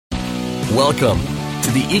Welcome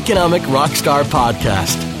to the Economic Rockstar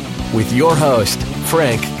Podcast with your host,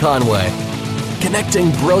 Frank Conway,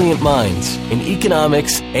 connecting brilliant minds in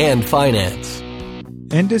economics and finance.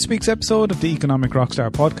 In this week's episode of the Economic Rockstar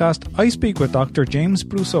Podcast, I speak with Dr. James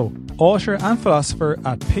Brusseau, author and philosopher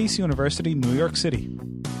at Pace University, New York City.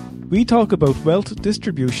 We talk about wealth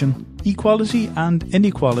distribution, equality and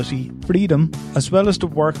inequality, freedom, as well as the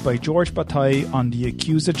work by George Bataille on the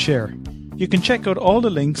Accursed share. You can check out all the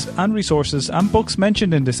links and resources and books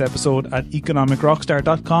mentioned in this episode at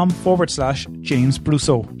economicrockstar.com/James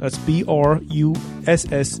Brusseau. That's Brusseau.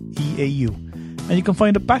 And you can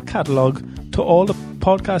find a back catalogue to all the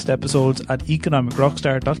podcast episodes at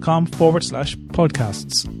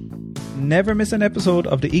economicrockstar.com/podcasts. Never miss an episode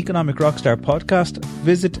of the Economic Rockstar Podcast.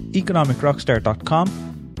 Visit economicrockstar.com,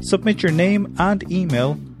 submit your name and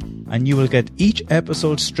email, and you will get each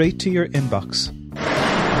episode straight to your inbox.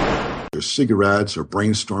 There's cigarettes or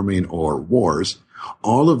brainstorming or wars.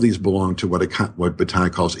 All of these belong to what Bataille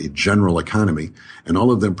calls a general economy, and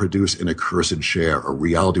all of them produce an accursed share, a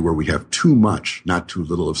reality where we have too much, not too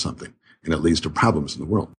little of something, and it leads to problems in the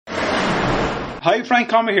world. Hi, Frank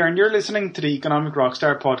Conway here, and you're listening to the Economic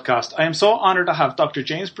Rockstar Podcast. I am so honoured to have Dr.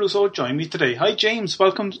 James Brusseau join me today. Hi, James.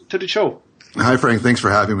 Welcome to the show. Hi, Frank. Thanks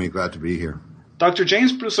for having me. Glad to be here. Dr.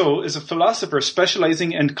 James Brusseau is a philosopher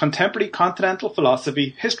specialising in contemporary continental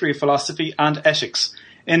philosophy, history of philosophy, and ethics.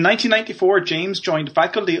 In 1994, James joined the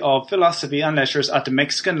Faculty of Philosophy and Letters at the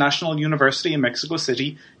Mexican National University in Mexico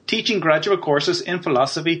City, teaching graduate courses in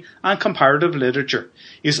philosophy and comparative literature.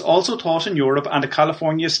 He is also taught in Europe and at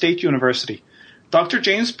California State University. Dr.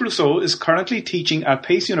 James Brusseau is currently teaching at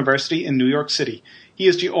Pace University in New York City. He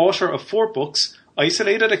is the author of 4 books: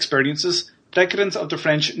 Isolated Experiences, Decadence of the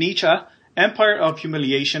French Nietzsche, Empire of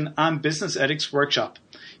Humiliation, and Business Ethics Workshop.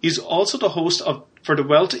 He's also the host for the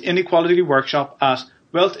Wealth Inequality Workshop at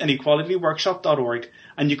wealthinequalityworkshop.org,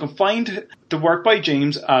 and you can find the work by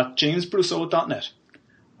James at jamesbrusseau.net.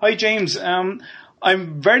 Hi, James.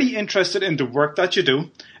 I'm very interested in the work that you do,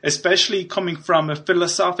 especially coming from a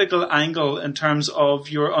philosophical angle in terms of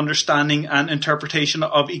your understanding and interpretation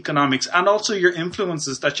of economics, and also your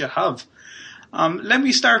influences that you have. Let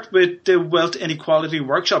me start with the Wealth Inequality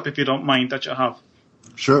Workshop, if you don't mind, that you have.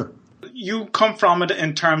 Sure. You come from it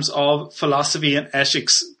in terms of philosophy and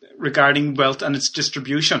ethics regarding wealth and its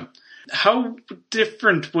distribution. How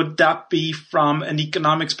different would that be from an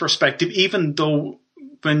economics perspective, even though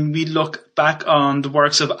when we look back on the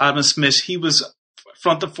works of Adam Smith, he was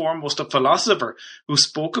front and foremost a philosopher who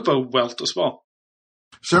spoke about wealth as well?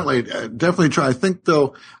 Certainly, definitely try. I think,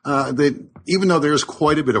 though, that even though there's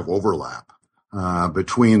quite a bit of overlap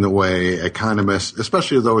between the way economists,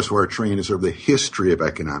 especially those who are trained in sort of the history of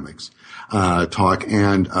economics, talk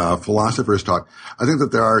and philosophers talk, I think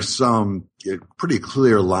that there are some pretty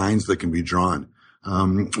clear lines that can be drawn.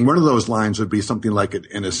 One of those lines would be something like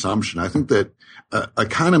an assumption. I think that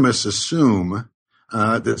economists assume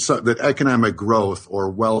that economic growth or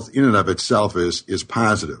wealth in and of itself is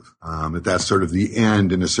positive. That's sort of the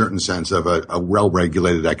end, in a certain sense, of a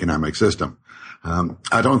well-regulated economic system.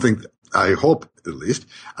 I hope, at least,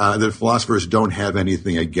 that philosophers don't have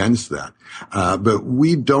anything against that. But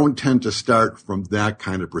we don't tend to start from that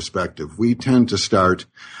kind of perspective. We tend to start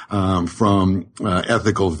from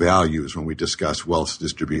ethical values when we discuss wealth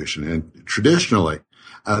distribution. And traditionally,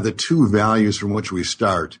 the 2 values from which we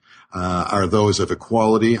start are those of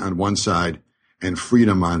equality on one side and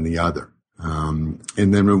freedom on the other. And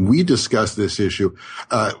then when we discuss this issue,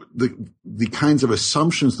 the kinds of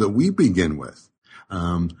assumptions that we begin with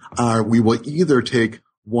we will either take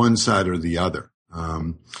one side or the other.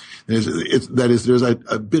 There's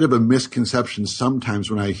a bit of a misconception sometimes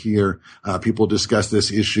when I hear people discuss this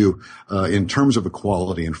issue in terms of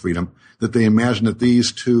equality and freedom, that they imagine that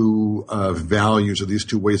these 2 values or these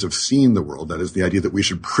 2 ways of seeing the world, that is the idea that we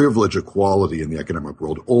should privilege equality in the economic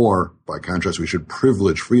world, or by contrast, we should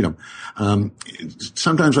privilege freedom.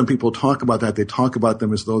 Sometimes when people talk about that, they talk about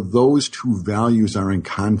them as though those 2 values are in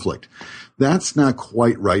conflict. That's not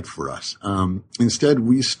quite right for us. Instead,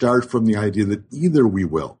 we start from the idea that either we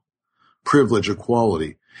will privilege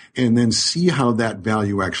equality and then see how that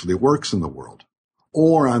value actually works in the world,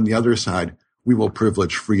 or on the other side, we will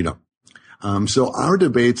privilege freedom. So our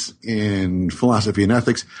debates in philosophy and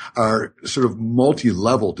ethics are sort of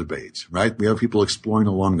multi-level debates, right? We have people exploring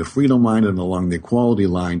along the freedom line and along the equality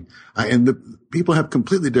line, and the people have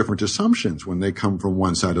completely different assumptions when they come from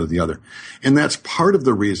one side or the other. And that's part of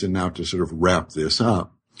the reason, now to sort of wrap this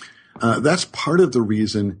up, that's part of the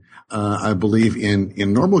reason I believe in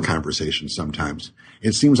normal conversations sometimes.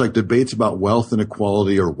 It seems like debates about wealth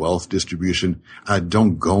inequality or wealth distribution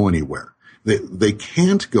don't go anywhere. They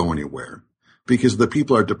can't go anywhere because the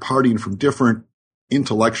people are departing from different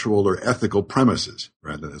intellectual or ethical premises,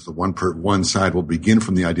 rather as the one side will begin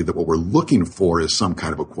from the idea that what we're looking for is some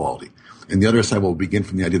kind of equality. And the other side will begin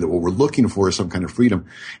from the idea that what we're looking for is some kind of freedom.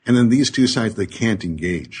 And then these two sides, they can't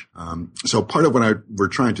engage. So part of what we're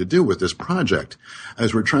trying to do with this project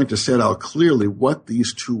is we're trying to set out clearly what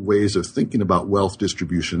these two ways of thinking about wealth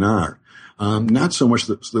distribution are. Not so much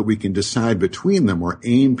so that we can decide between them or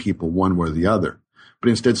aim people one way or the other, but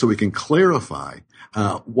instead so we can clarify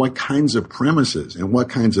what kinds of premises and what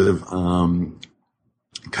kinds of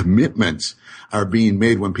commitments are being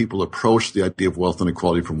made when people approach the idea of wealth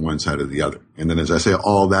inequality from one side or the other. And then, as I say,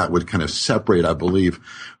 all that would kind of separate, I believe,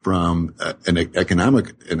 from an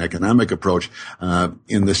economic approach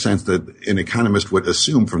in the sense that an economist would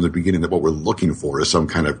assume from the beginning that what we're looking for is some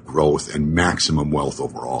kind of growth and maximum wealth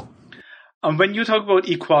overall. And when you talk about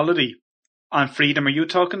equality and freedom, are you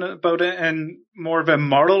talking about it in more of a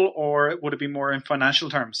moral, or would it be more in financial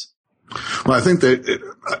terms? Well, I think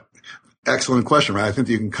that excellent question, right? I think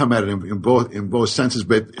that you can come at it in both senses,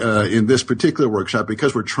 but in this particular workshop,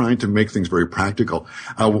 because we're trying to make things very practical,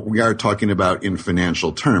 we are talking about in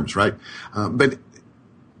financial terms, right? But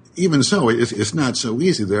even so, it's not so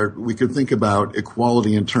easy. We could think about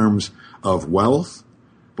equality in terms of wealth,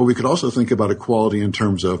 but we could also think about equality in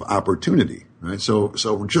terms of opportunity, right? So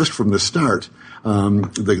just from the start,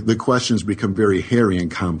 the questions become very hairy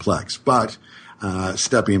and complex. But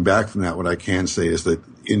stepping back from that, what I can say is that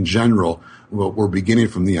in general, we're beginning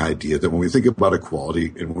from the idea that when we think about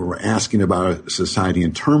equality and when we're asking about a society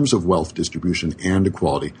in terms of wealth distribution and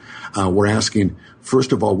equality, we're asking,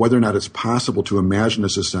 first of all, whether or not it's possible to imagine a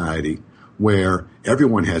society where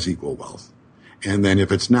everyone has equal wealth. And then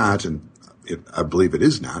if it's not, and I believe it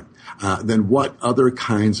is not, then what other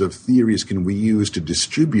kinds of theories can we use to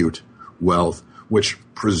distribute wealth which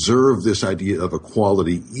preserve this idea of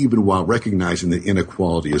equality even while recognizing that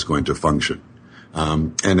inequality is going to function?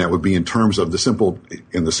 And that would be in terms of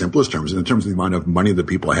in the simplest terms, in terms of the amount of money that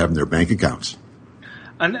people have in their bank accounts.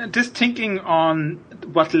 And this thinking on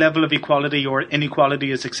what level of equality or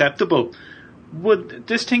inequality is acceptable, would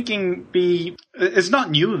this thinking be, it's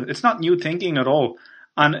not new thinking at all.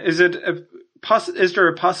 And is there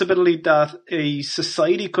a possibility that a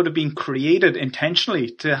society could have been created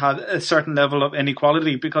intentionally to have a certain level of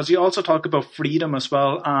inequality? Because you also talk about freedom as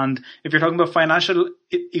well. And if you're talking about financial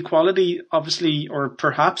equality, obviously, or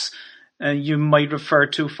perhaps you might refer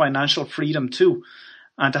to financial freedom too.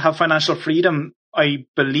 And to have financial freedom, I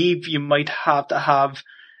believe you might have to have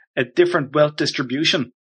a different wealth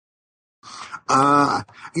distribution.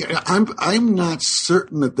 I'm not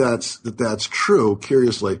certain that that's true,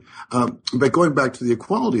 curiously. But going back to the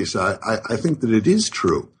equality side, I think that it is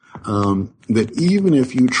true. That even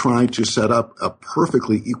if you try to set up a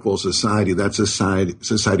perfectly equal society, that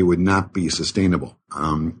society would not be sustainable.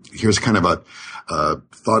 Here's kind of a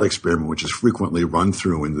thought experiment which is frequently run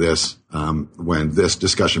through in this, when this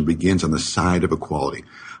discussion begins on the side of equality.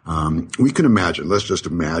 We can imagine, let's just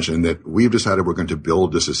imagine that we've decided we're going to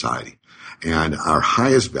build a society, and our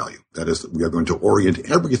highest value, that is, we are going to orient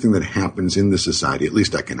everything that happens in the society, at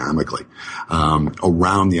least economically,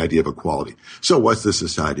 around the idea of equality. So what's the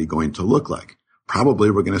society going to look like? Probably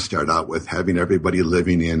we're going to start out with having everybody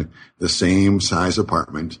living in the same size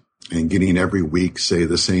apartment and getting every week, say,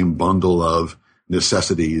 the same bundle of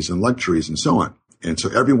necessities and luxuries and so on. And so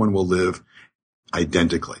everyone will live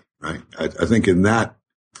identically, right? I think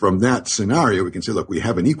from that scenario, we can say, look, we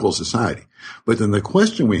have an equal society. But then the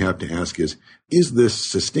question we have to ask is this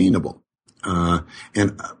sustainable?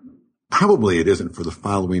 And probably it isn't, for the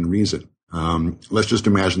following reason. Let's just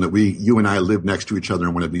imagine that you and I live next to each other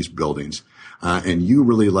in one of these buildings, and you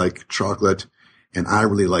really like chocolate and I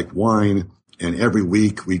really like wine. And every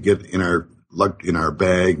week we get in our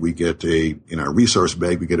bag, in our resource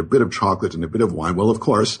bag, we get a bit of chocolate and a bit of wine. Well, of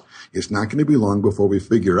course, it's not going to be long before we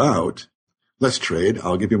figure out, let's trade.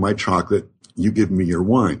 I'll give you my chocolate. You give me your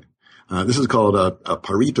wine. This is called a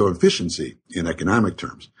Pareto efficiency in economic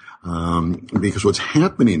terms. Because what's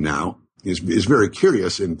happening now is very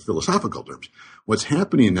curious in philosophical terms. What's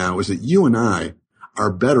happening now is that you and I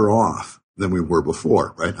are better off than we were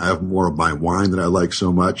before, right? I have more of my wine that I like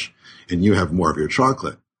so much, and you have more of your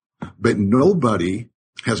chocolate. But nobody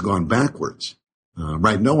has gone backwards,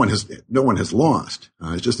 right? No one has lost.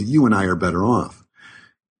 It's just that you and I are better off.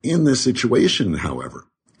 In this situation, however,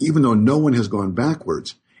 even though no one has gone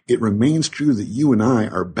backwards, it remains true that you and I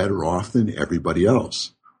are better off than everybody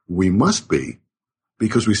else. We must be,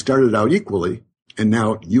 because we started out equally, and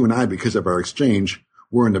now you and I, because of our exchange,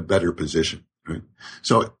 we're in a better position, right?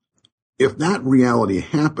 So if that reality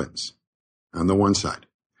happens on the one side,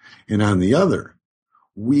 and on the other,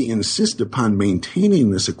 we insist upon maintaining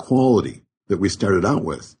this equality that we started out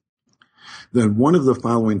with, then one of the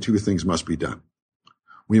following two things must be done.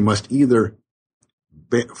 We must either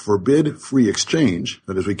forbid free exchange,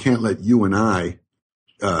 that is, we can't let you and I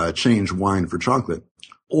change wine for chocolate,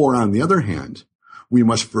 or on the other hand, we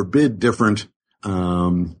must forbid different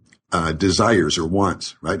desires or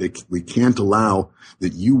wants, right? We can't allow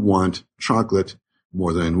that you want chocolate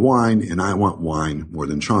more than wine and I want wine more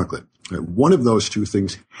than chocolate. One of those two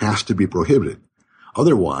things has to be prohibited.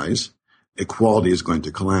 Otherwise, equality is going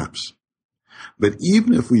to collapse. But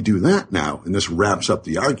even if we do that now, and this wraps up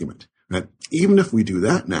the argument, that even if we do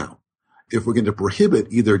that now, if we're going to prohibit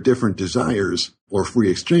either different desires or free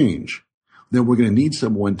exchange, then we're going to need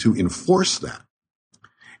someone to enforce that.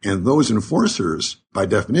 And those enforcers, by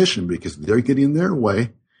definition, because they're getting their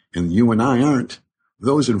way and you and I aren't,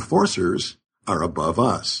 those enforcers are above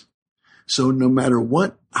us. So no matter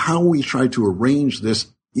how we try to arrange this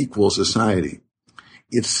equal society,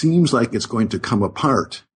 it seems like it's going to come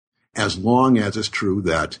apart as long as it's true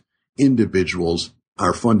that individuals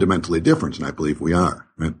are fundamentally different, and I believe we are.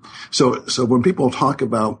 Right? So when people talk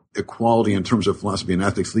about equality in terms of philosophy and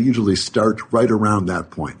ethics, they usually start right around that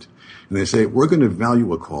point. And they say, we're going to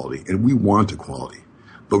value equality, and we want equality,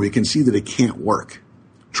 but we can see that it can't work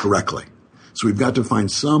correctly. So we've got to find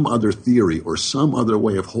some other theory or some other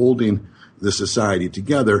way of holding the society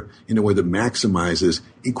together in a way that maximizes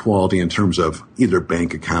equality in terms of either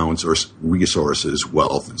bank accounts or resources,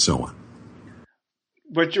 wealth, and so on.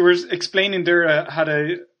 What you were explaining there had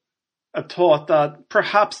a thought that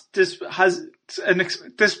perhaps this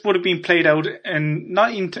would have been played out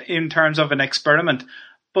not in terms of an experiment,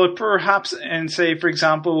 but perhaps in, say, for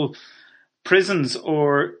example, prisons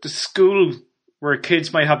or the school where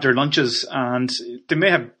kids might have their lunches, and they may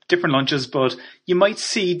have different lunches, but you might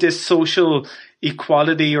see this social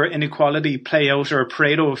equality or inequality play out, or a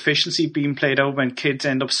Pareto efficiency being played out when kids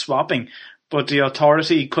end up swapping. But the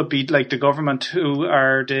authority could be like the government, who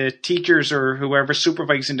are the teachers or whoever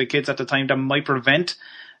supervising the kids at the time, that might prevent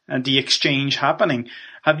the exchange happening.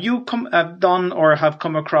 Have you come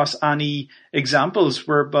across any examples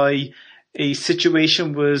whereby a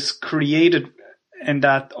situation was created and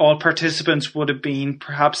that all participants would have been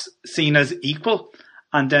perhaps seen as equal,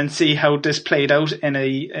 and then see how this played out in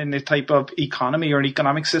a type of economy or an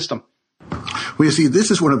economic system? Well, you see,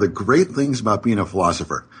 this is one of the great things about being a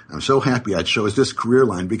philosopher. I'm so happy I chose this career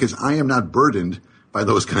line because I am not burdened by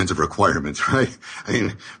those kinds of requirements, right? I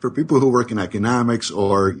mean, for people who work in economics,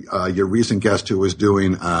 or your recent guest who was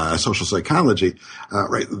doing social psychology,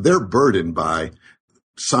 right, they're burdened by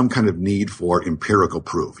some kind of need for empirical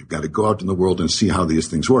proof. You've got to go out in the world and see how these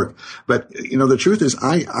things work. But, the truth is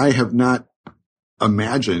I have not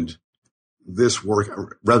imagined this work,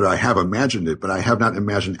 or rather I have imagined it, but I have not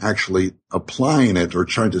imagined actually applying it or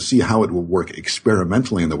trying to see how it will work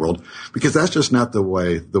experimentally in the world, because that's just not the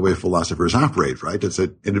way philosophers operate, right? It's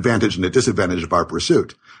an advantage and a disadvantage of our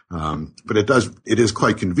pursuit. But it is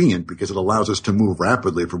quite convenient because it allows us to move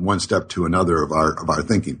rapidly from one step to another of our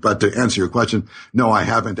thinking. But to answer your question, no, I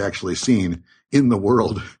haven't actually seen in the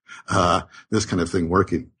world, this kind of thing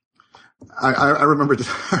working. I remember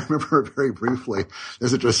very briefly,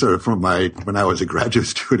 this is just sort of from when I was a graduate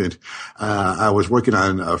student, I was working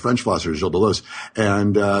on a French philosopher, Gilles Deleuze,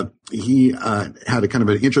 and, he, had a kind of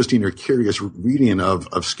an interesting or curious reading of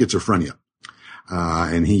schizophrenia.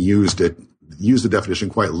 And he used the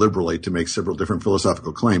definition quite liberally to make several different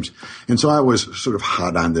philosophical claims. And so I was sort of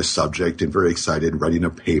hot on this subject and very excited, writing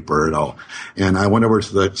a paper and all. And I went over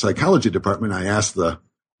to the psychology department. I asked one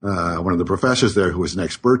of the professors there who was an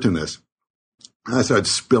expert in this. I started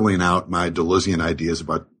spilling out my Deleuzian ideas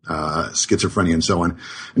about schizophrenia and so on.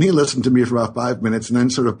 And he listened to me for about 5 minutes and then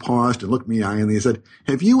sort of paused and looked me in the eye and he said,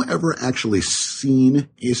 "Have you ever actually seen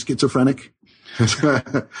a schizophrenic?"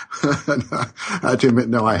 I had to admit,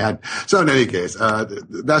 no, I hadn't. So in any case,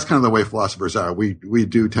 that's kind of the way philosophers are. We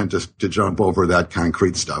do tend to jump over that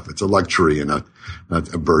concrete stuff. It's a luxury and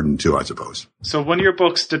a burden too, I suppose. So one of your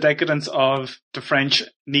books, The Decadence of the French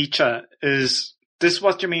Nietzsche, is this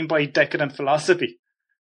what you mean by decadent philosophy,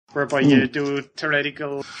 whereby you do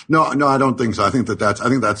theoretical? No, I don't think so. I think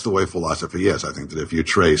that's the way philosophy is. I think that if you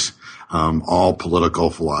trace all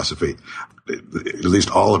political philosophy, at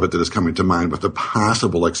least all of it that is coming to mind, with the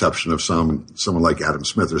possible exception of someone like Adam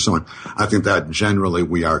Smith or someone, I think that generally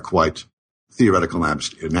we are quite theoretical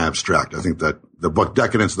and abstract. I think that the book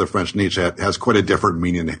Decadence of the French Nietzsche has quite a different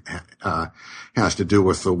meaning. Has to do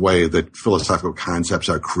with the way that philosophical concepts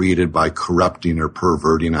are created by corrupting or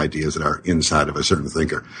perverting ideas that are inside of a certain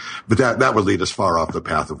thinker. But that would lead us far off the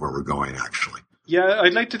path of where we're going, actually. Yeah,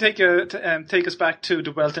 I'd like to take us back to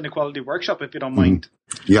the Wealth Inequality Workshop, if you don't mind.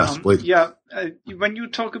 Yes, please. Yeah, when you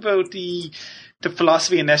talk about the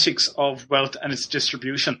philosophy and ethics of wealth and its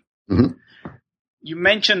distribution, you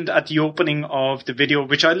mentioned at the opening of the video,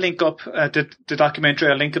 which I'll link up, the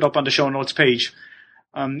documentary, I'll link it up on the show notes page.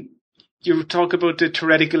 You talk about the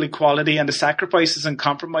theoretical equality and the sacrifices and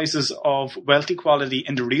compromises of wealth equality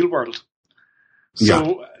in the real world.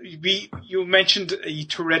 So you mentioned a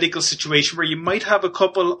theoretical situation where you might have a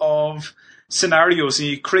couple of scenarios, and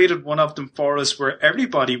you created one of them for us where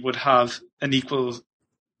everybody would have an equal,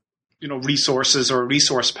 resources or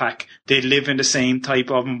resource pack. They live in the same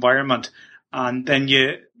type of environment, and then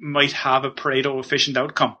you might have a Pareto efficient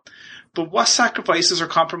outcome. But what sacrifices or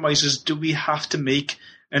compromises do we have to make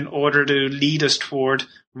in order to lead us toward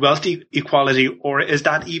wealth equality, or is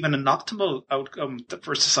that even an optimal outcome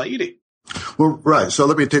for society? Well, right. So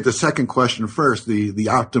let me take the second question first, the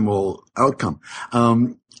optimal outcome.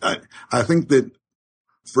 I think that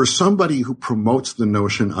for somebody who promotes the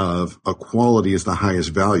notion of equality as the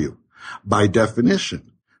highest value, by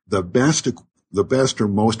definition, the best or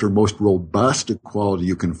most robust equality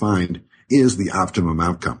you can find is the optimum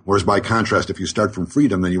outcome. Whereas by contrast, if you start from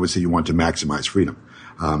freedom, then you would say you want to maximize freedom.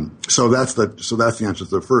 So that's the answer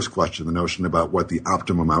to the first question, the notion about what the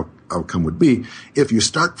optimum outcome would be. If you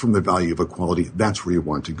start from the value of equality, that's where you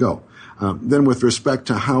want to go. Then with respect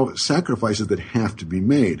to how sacrifices that have to be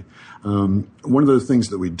made, one of the things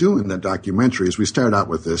that we do in that documentary is we start out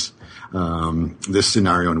with this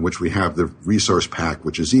scenario in which we have the resource pack,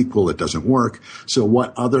 which is equal, it doesn't work. So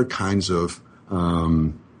what other kinds of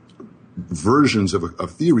versions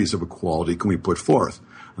of theories of equality can we put forth?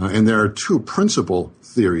 And there are two principal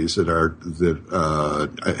theories that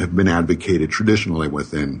have been advocated traditionally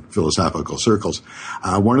within philosophical circles.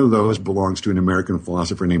 One of those belongs to an American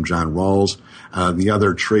philosopher named John Rawls. The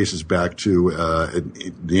other traces back to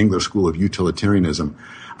the English school of utilitarianism.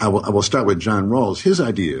 I will start with John Rawls. His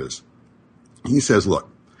idea is, he says, look,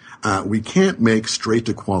 we can't make straight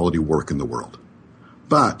equality work in the world.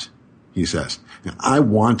 But, he says, I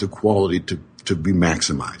want equality to be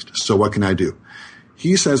maximized. So what can I do?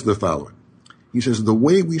 He says the following. He says, the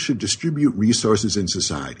way we should distribute resources in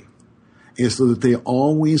society is so that they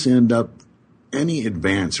always end up, any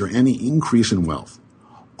advance or any increase in wealth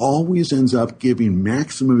always ends up giving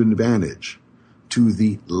maximum advantage to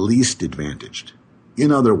the least advantaged.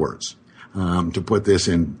 In other words, to put this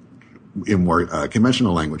in more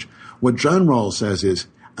conventional language, what John Rawls says is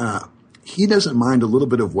he doesn't mind a little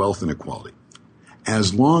bit of wealth inequality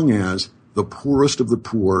as long as the poorest of the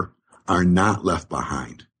poor are not left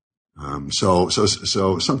behind. So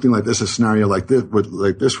something like this, a scenario like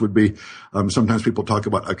this would be, sometimes people talk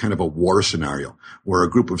about a kind of a war scenario where a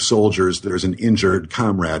group of soldiers, there's an injured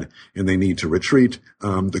comrade and they need to retreat.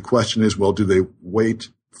 The question is, well, do they wait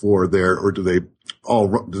for or do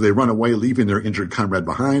they run away leaving their injured comrade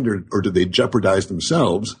behind, or do they jeopardize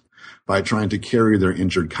themselves by trying to carry their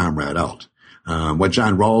injured comrade out? What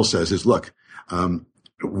John Rawls says is, look,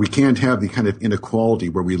 we can't have the kind of inequality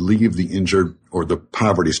where we leave the injured or the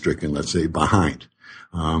poverty-stricken, let's say, behind.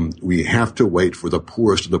 We have to wait for the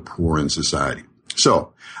poorest of the poor in society.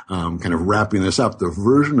 So, kind of wrapping this up, the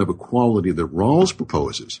version of equality that Rawls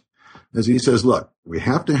proposes is he says, look, we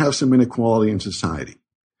have to have some inequality in society.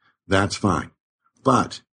 That's fine.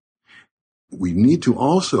 But we need to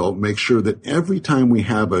also make sure that every time we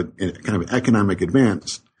have a kind of economic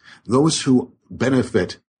advance, those who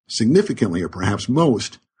benefit significantly or perhaps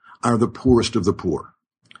most are the poorest of the poor.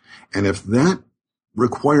 And if that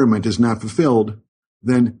requirement is not fulfilled,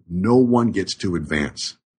 then no one gets to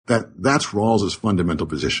advance. That's Rawls's fundamental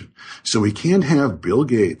position. So we can't have Bill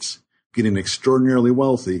Gates getting extraordinarily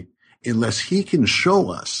wealthy unless he can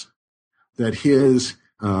show us that his,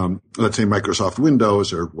 let's say Microsoft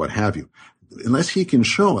Windows or what have you, unless he can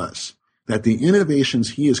show us that the innovations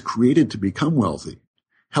he has created to become wealthy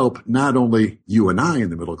help not only you and I in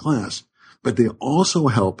the middle class, but they also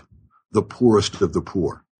help the poorest of the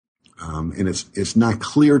poor. And it's not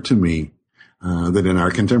clear to me that in our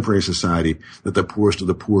contemporary society that the poorest of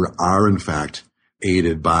the poor are in fact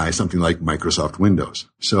aided by something like Microsoft Windows.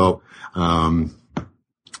 So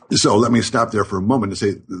let me stop there for a moment and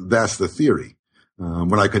say that's the theory.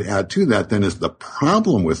 What I could add to that then is the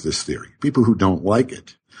problem with this theory. People who don't like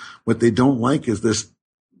it, what they don't like is this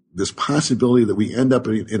possibility that we end up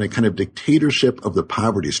in a kind of dictatorship of the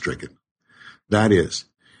poverty-stricken. That is,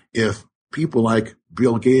 if people like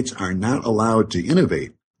Bill Gates are not allowed to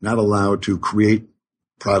innovate, not allowed to create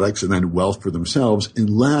products and then wealth for themselves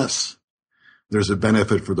unless there's a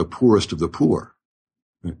benefit for the poorest of the poor,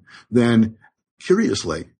 then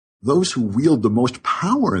curiously, those who wield the most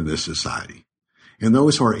power in this society And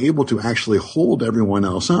those who are able to actually hold everyone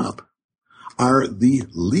else up are the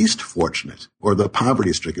least fortunate or the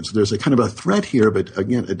poverty-stricken. So there's a kind of a threat here, but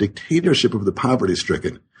again, a dictatorship of the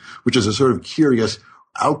poverty-stricken, which is a sort of curious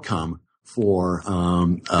outcome for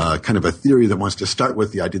kind of a theory that wants to start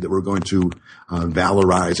with the idea that we're going to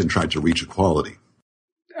valorize and try to reach equality.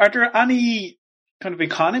 Are there any kind of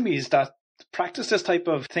economies that practice this type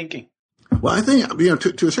of thinking? Well, I think,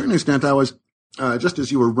 to a certain extent, I was, just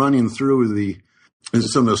as you were running through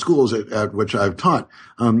some of the schools at which I've taught,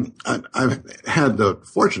 I've had the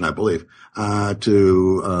fortune, I believe,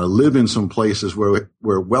 to live in some places where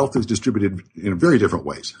wealth is distributed in very different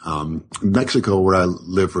ways. Mexico, where I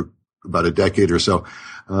lived for about a decade or so,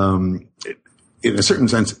 in a certain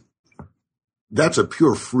sense, that's a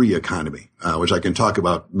pure free economy, which I can talk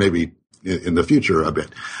about maybe in the future a bit.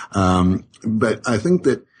 But I think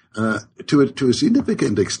that to a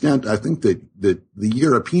significant extent, I think that the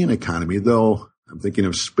European economy, though I'm thinking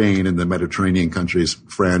of Spain and the Mediterranean countries,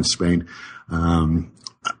 France, Spain, to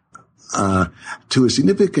a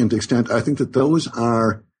significant extent, I think that those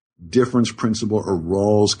are difference principle or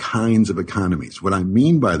Rawls kinds of economies. What I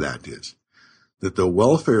mean by that is that the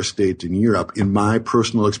welfare state in Europe, in my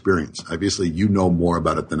personal experience, obviously you know more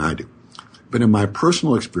about it than I do, but in my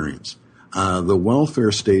personal experience, the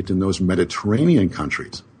welfare state in those Mediterranean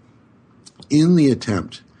countries, in the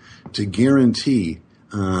attempt to guarantee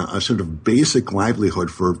a sort of basic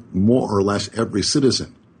livelihood for more or less every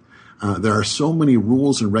citizen, there are so many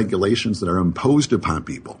rules and regulations that are imposed upon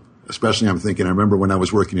people. Especially, I remember when I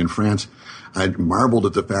was working in France, I marveled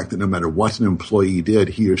at the fact that no matter what an employee did,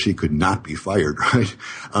 he or she could not be fired, right?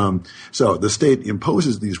 So the state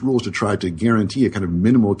imposes these rules to try to guarantee a kind of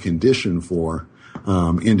minimal condition for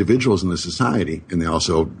individuals in the society, and they're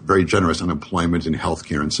also very generous on employment and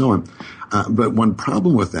healthcare and so on. But one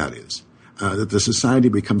problem with that is that the society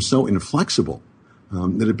becomes so inflexible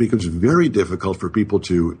that it becomes very difficult for people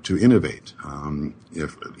to innovate.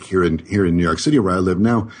 If here in New York City, where I live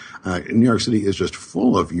now, New York City is just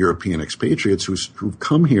full of European expatriates who've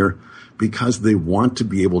come here because they want to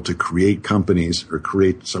be able to create companies or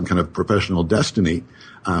create some kind of professional destiny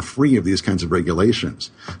free of these kinds of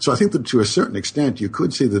regulations. So I think that to a certain extent, you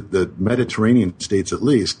could say that the Mediterranean states, at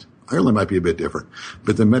least, Ireland might be a bit different,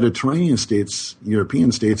 but the Mediterranean states,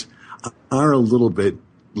 European states, are a little bit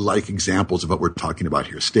like examples of what we're talking about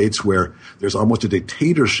here. States where there's almost a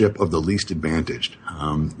dictatorship of the least advantaged,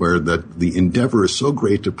 where the endeavor is so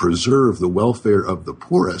great to preserve the welfare of the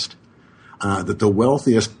poorest that the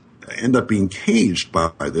wealthiest end up being caged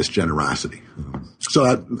by this generosity. So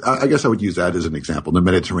I guess I would use that as an example, the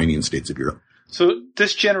Mediterranean states of Europe. So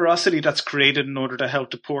this generosity that's created in order to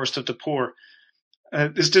help the poorest of the poor,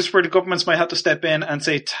 is this where the governments might have to step in and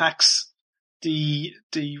say tax the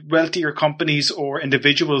wealthier companies or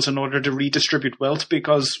individuals in order to redistribute wealth?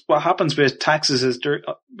 Because what happens with taxes is,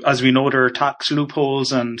 as we know, there are tax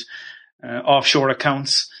loopholes and offshore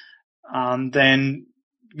accounts, and then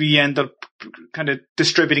we end up kind of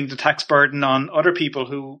distributing the tax burden on other people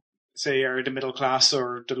who, say, are the middle class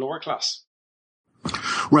or the lower class.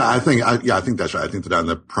 Right. I think that's right. I think that on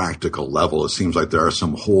the practical level, it seems like there are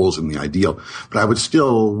some holes in the ideal, but I would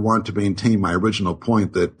still want to maintain my original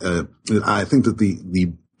point that I think that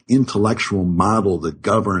the intellectual model that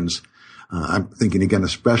governs, I'm thinking again,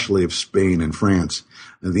 especially of Spain and France,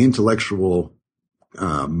 the intellectual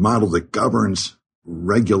model that governs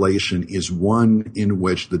regulation is one in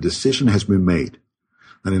which the decision has been made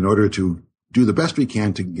that in order to do the best we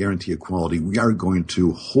can to guarantee equality, we are going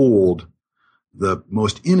to hold the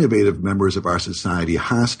most innovative members of our society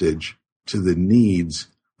hostage to the needs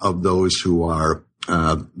of those who are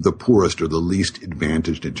the poorest or the least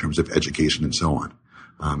advantaged in terms of education and so on.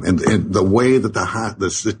 And the way that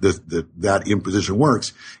that imposition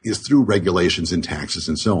works is through regulations and taxes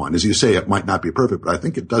and so on. As you say, it might not be perfect, but I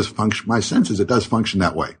think it does function. My sense is it does function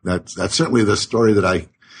that way. That's certainly the story that I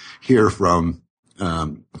hear from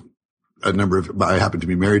I happen to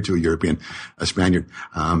be married to a Spaniard.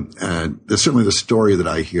 And that's certainly the story that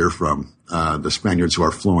I hear from the Spaniards who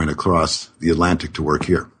are flowing across the Atlantic to work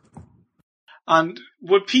here. And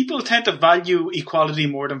would people tend to value equality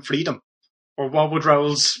more than freedom? Or what would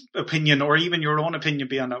Raoul's opinion, or even your own opinion,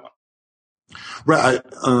 be on that one? Right.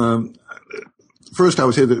 First, I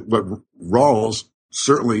would say that what Rawls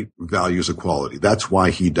certainly values equality. That's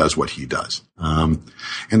why he does what he does. And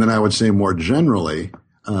then I would say more generally,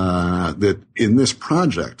 that in this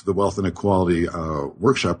project, the Wealth and Equality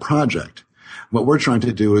Workshop Project, what we're trying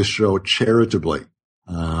to do is show charitably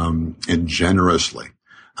and generously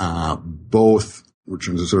both. We're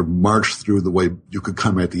trying to sort of march through the way you could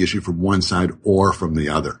come at the issue from one side or from the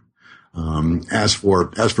other. As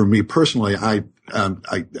for me personally, I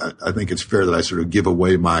I think it's fair that I sort of give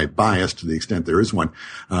away my bias to the extent there is one.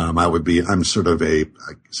 I'm sort of I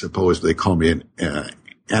suppose they call me an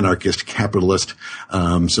anarchist capitalist.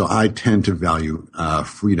 So I tend to value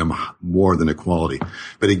freedom more than equality.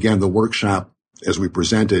 But again, the workshop, as we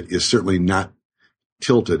present it, is certainly not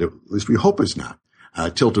tilted, at least we hope it's not,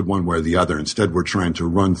 tilted one way or the other. Instead, we're trying to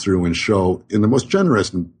run through and show in the most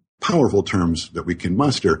generous and powerful terms that we can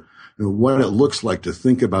muster what it looks like to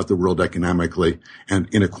think about the world economically and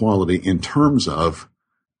inequality in terms of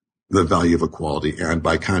the value of equality, and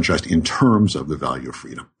by contrast, in terms of the value of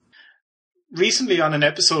freedom. Recently on an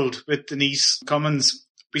episode with Denise Cummins,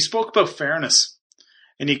 we spoke about fairness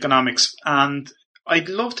in economics, and I'd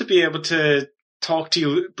love to be able to talk to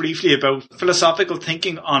you briefly about philosophical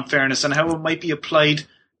thinking on fairness and how it might be applied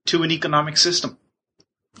to an economic system.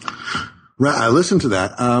 Right, I listened to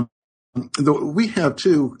that. We have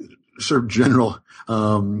two sort of general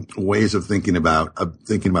ways of thinking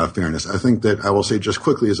about fairness. I think that I will say just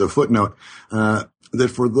quickly as a footnote that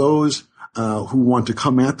for those who want to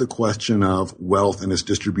come at the question of wealth and its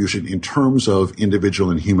distribution in terms of individual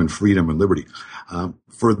and human freedom and liberty,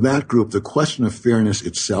 for that group, the question of fairness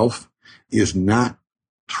itself is not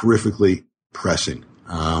terrifically pressing.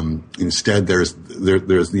 Instead,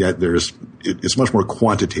 it's much more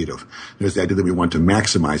quantitative. There's the idea that we want to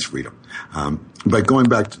maximize freedom. But going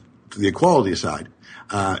back to the equality side,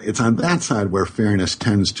 it's on that side where fairness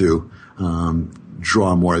tends to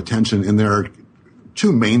draw more attention. And there are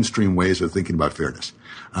two mainstream ways of thinking about fairness.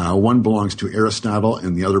 One belongs to Aristotle,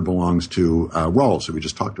 and the other belongs to Rawls, who we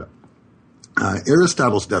just talked about.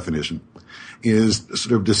 Aristotle's definition is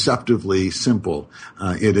sort of deceptively simple.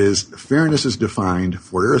 Fairness is defined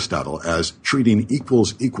for Aristotle as treating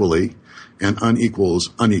equals equally and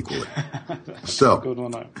unequals unequally. So, good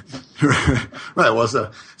one out. Right. Well,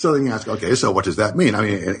 so then you ask, okay, so what does that mean? I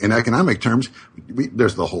mean, in economic terms,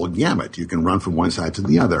 there's the whole gamut. You can run from one side to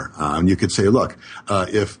the other. You could say, look,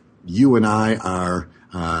 if you and I are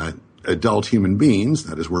adult human beings,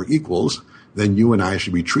 that is, we're equals, then you and I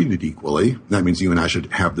should be treated equally. That means you and I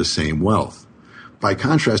should have the same wealth. By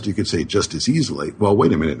contrast, you could say just as easily, well,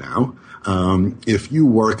 wait a minute now. If you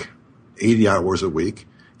work 80 hours a week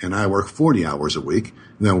and I work 40 hours a week,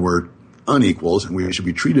 then we're unequals and we should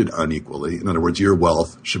be treated unequally. In other words, your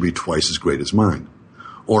wealth should be twice as great as mine.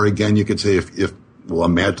 Or again, you could say well,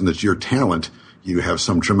 imagine that your talent, you have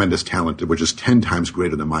some tremendous talent which is 10 times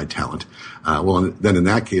greater than my talent. Well, then in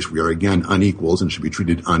that case, we are again unequals and should be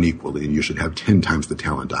treated unequally, and you should have 10 times the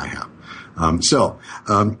talent I have. So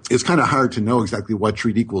it's kind of hard to know exactly what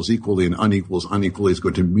treat equals equally and unequals unequally is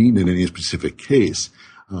going to mean in any specific case.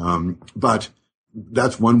 But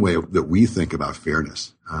that's one way that we think about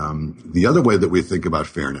fairness. The other way that we think about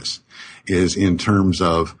fairness is in terms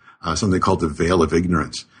of something called the veil of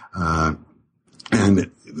ignorance.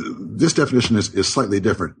 And this definition is slightly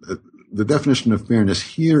different. The definition of fairness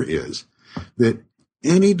here is that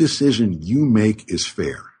any decision you make is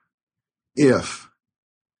fair if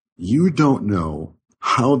you don't know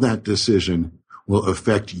how that decision will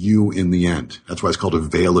affect you in the end. That's why it's called a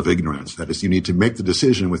veil of ignorance. That is, you need to make the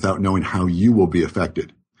decision without knowing how you will be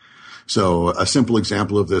affected. So a simple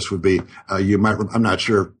example of this would be, I'm not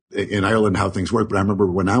sure in Ireland how things work, but I remember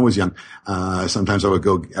when I was young, sometimes I would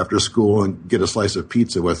go after school and get a slice of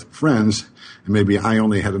pizza with friends, and maybe I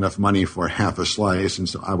only had enough money for half a slice, and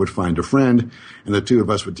so I would find a friend, and the two of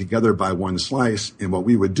us would together buy one slice, and what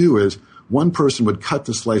we would do is one person would cut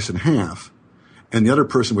the slice in half, and the other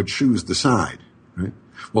person would choose the side, right?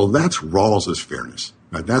 Well, that's Rawls's fairness,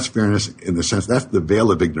 right? That's fairness in the sense, that's the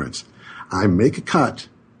veil of ignorance. I make a cut,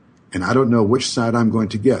 and I don't know which side I'm going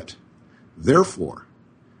to get. Therefore,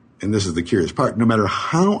 and this is the curious part, no matter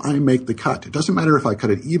how I make the cut, it doesn't matter if I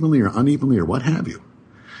cut it evenly or unevenly or what have you.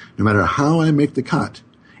 No matter how I make the cut,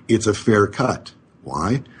 it's a fair cut.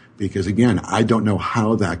 Why? Because again, I don't know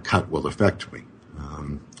how that cut will affect me.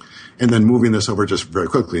 And then moving this over just very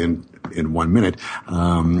quickly in 1 minute,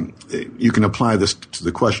 you can apply this to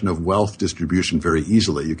the question of wealth distribution very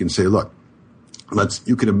easily. You can say, look,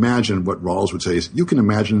 you can imagine what Rawls would say is you can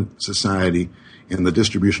imagine society and the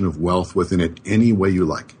distribution of wealth within it any way you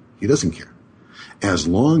like. He doesn't care. As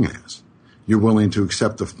long as you're willing to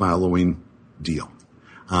accept the following deal.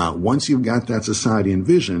 Once you've got that society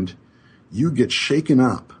envisioned, you get shaken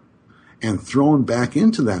up and thrown back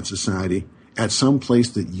into that society at some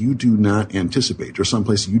place that you do not anticipate or some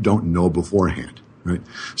place you don't know beforehand. Right?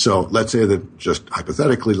 So let's say that just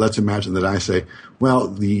hypothetically, let's imagine that I say, well,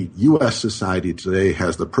 the U.S. society today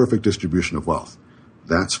has the perfect distribution of wealth.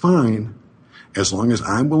 That's fine. As long as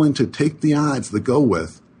I'm willing to take the odds that go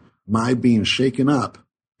with my being shaken up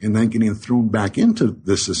and then getting thrown back into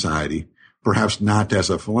this society perhaps not as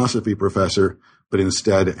a philosophy professor, but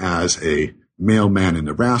instead as a mailman in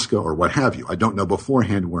Nebraska or what have you. I don't know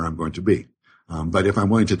beforehand where I'm going to be. But if I'm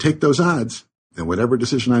willing to take those odds, then whatever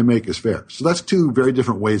decision I make is fair. So that's two very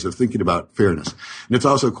different ways of thinking about fairness. And it's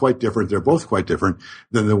also quite different. They're both quite different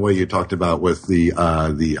than the way you talked about with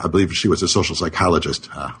I believe she was a social psychologist,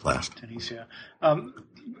 last. Denise, yeah.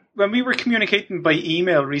 When we were communicating by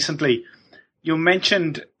email recently, you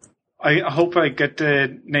mentioned, I hope I get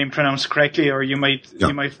the name pronounced correctly, or you might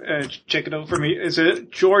check it out for me. Is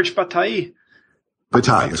it George Bataille?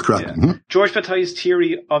 Bataille is correct. Yeah. Mm-hmm. George Bataille's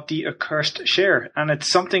theory of the accursed share. And it's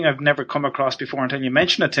something I've never come across before until you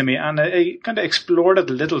mentioned it to me. And I kind of explored it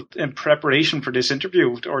a little in preparation for this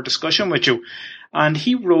interview or discussion with you. And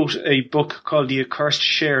he wrote a book called The Accursed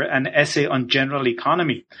Share, an essay on general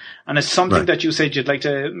economy. And it's something that you said you'd like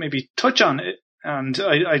to maybe touch on. And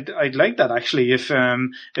I'd like that actually, if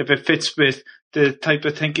it fits with the type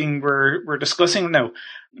of thinking we're discussing now.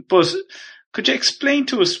 But could you explain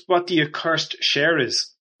to us what the accursed share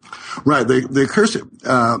is? Right. The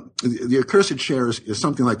accursed share is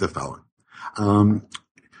something like the following.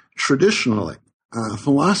 Traditionally,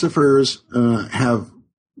 philosophers have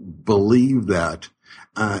believed that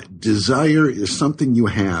desire is something you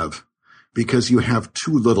have because you have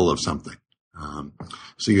too little of something.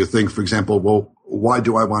 So you think, for example, well, why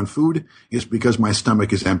do I want food? It's because my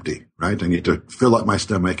stomach is empty, right? I need to fill up my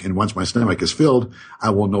stomach. And once my stomach is filled, I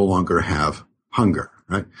will no longer have hunger,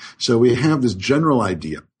 right? So we have this general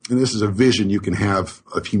idea, and this is a vision you can have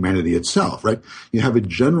of humanity itself, right? You have a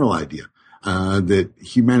general idea that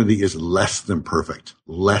humanity is less than perfect,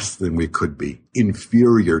 less than we could be,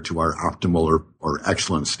 inferior to our optimal or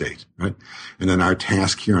excellent state, right? And then our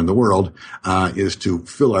task here in the world is to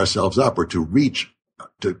fill ourselves up or to reach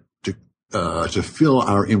to fill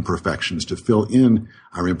our imperfections, to fill in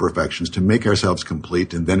our imperfections, to make ourselves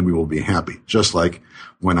complete, and then we will be happy. Just like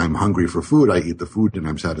when I'm hungry for food, I eat the food and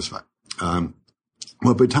I'm satisfied.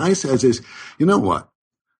 What Bataille says is, you know what?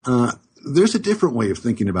 There's a different way of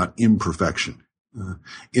thinking about imperfection.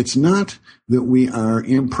 It's not that we are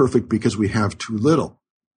imperfect because we have too little.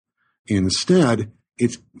 Instead,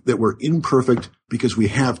 it's that we're imperfect because we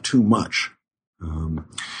have too much.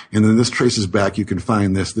 And then this traces back, you can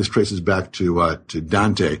find this traces back to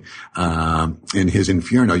Dante, in his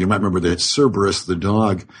Inferno. You might remember that Cerberus, the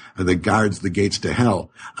dog, that guards the gates to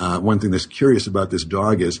hell. One thing that's curious about this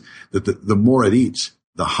dog is that the more it eats,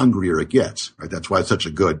 the hungrier it gets, right? That's why it's such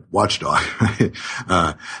a good watchdog, right?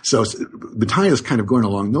 So Bataille is kind of going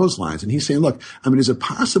along those lines. And he's saying, look, I mean, is it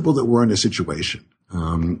possible that we're in a situation,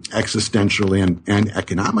 existentially and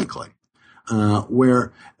economically,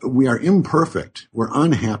 where we are imperfect, we're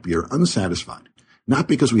unhappy or unsatisfied, not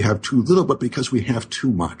because we have too little, but because we have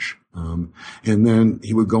too much. And then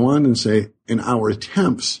he would go on and say, in our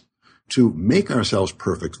attempts to make ourselves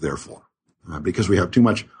perfect, therefore, because we have too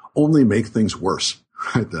much, only make things worse,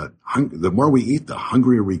 right? The more we eat, the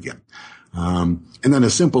hungrier we get. And then a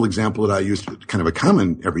simple example that I used, kind of a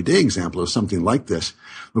common everyday example of something like this,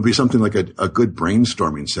 would be something like a good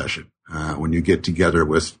brainstorming session, when you get together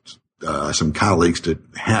with some colleagues to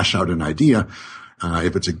hash out an idea.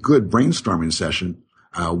 If it's a good brainstorming session,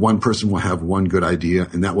 one person will have one good idea,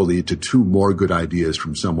 and that will lead to two more good ideas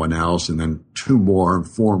from someone else, and then two more, and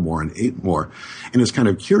four more, and eight more. And it's kind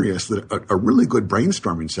of curious that a really good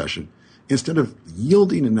brainstorming session, instead of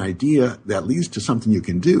yielding an idea that leads to something you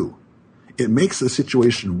can do, it makes the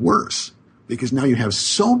situation worse, because now you have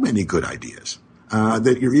so many good ideas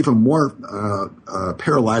that you're even more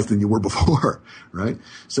paralyzed than you were before, right?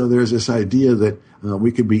 So there's this idea that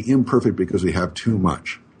we could be imperfect because we have too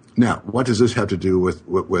much. Now, what does this have to do with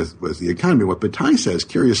the economy? What Bataille says,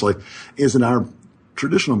 curiously, is that our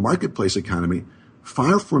traditional marketplace economy,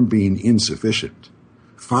 far from being insufficient,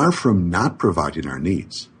 far from not providing our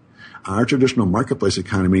needs, our traditional marketplace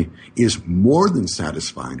economy is more than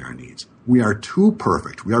satisfying our needs. We are too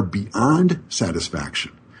perfect. We are beyond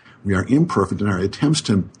satisfaction. We are imperfect in our attempts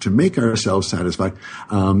to make ourselves satisfied,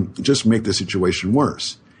 just make the situation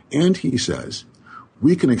worse. And he says,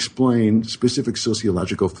 we can explain specific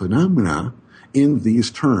sociological phenomena in these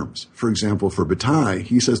terms. For example, for Bataille,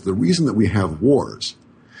 he says the reason that we have wars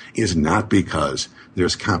is not because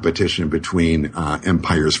there's competition between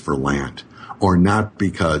empires for land, or not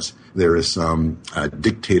because there is some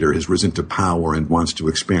dictator has risen to power and wants to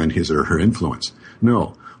expand his or her influence.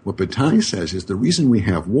 No. What Bataille says is the reason we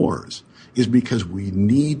have wars is because we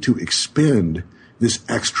need to expend this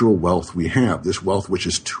extra wealth we have, this wealth which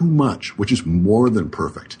is too much, which is more than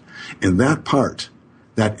perfect. And that part,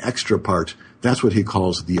 that extra part, that's what he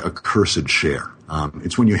calls the accursed share.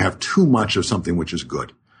 It's when you have too much of something which is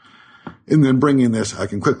good. And then I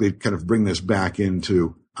can quickly kind of bring this back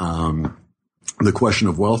into the question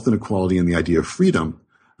of wealth inequality and the idea of freedom.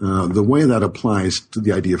 The way that applies to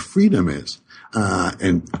the idea of freedom is,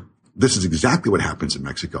 and this is exactly what happens in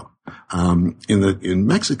Mexico. In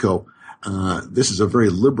Mexico, this is a very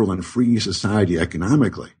liberal and free society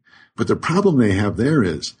economically. But the problem they have there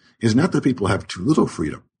is not that people have too little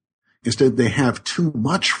freedom. Instead, they have too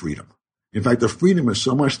much freedom. In fact, the freedom is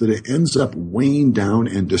so much that it ends up weighing down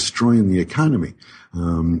and destroying the economy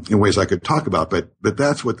in ways I could talk about. But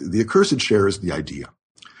that's what the accursed share is, the idea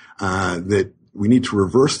that we need to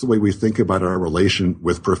reverse the way we think about our relation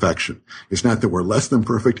with perfection. It's not that we're less than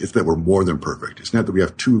perfect. It's that we're more than perfect. It's not that we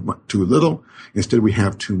have too little. Instead, we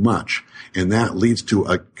have too much. And that leads to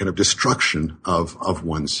a kind of destruction of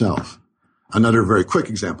oneself. Another very quick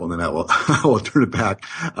example, and then I will turn it back,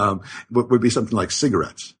 would be something like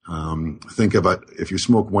cigarettes. Think about if you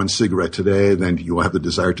smoke one cigarette today, then you will have the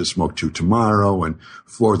desire to smoke two tomorrow and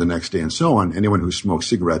four the next day and so on. Anyone who smokes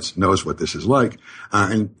cigarettes knows what this is like.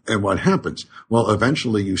 And what happens? Well,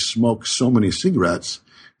 eventually you smoke so many cigarettes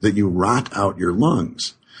that you rot out your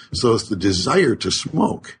lungs. So it's the desire to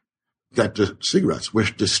smoke cigarettes,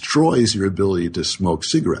 which destroys your ability to smoke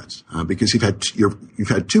cigarettes, because you've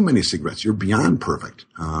had too many cigarettes. You're beyond perfect.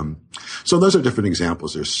 So those are different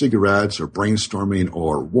examples. There's cigarettes or brainstorming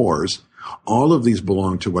or wars. All of these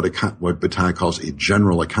belong to what Bataille calls a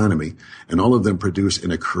general economy, and all of them produce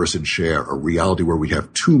an accursed share, a reality where we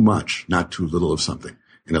have too much, not too little of something,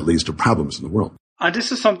 and it leads to problems in the world. And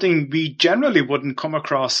this is something we generally wouldn't come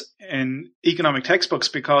across in economic textbooks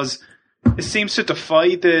because it seems to defy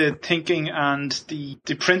the thinking and the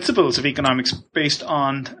principles of economics based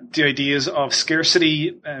on the ideas of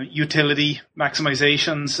scarcity, utility,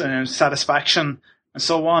 maximizations, satisfaction, and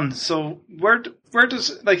so on. So where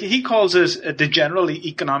does, he calls it the general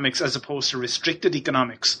economics as opposed to restricted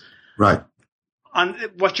economics. Right. And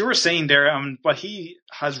what you were saying there and what he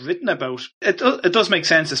has written about, it does make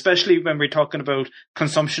sense, especially when we're talking about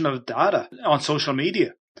consumption of data on social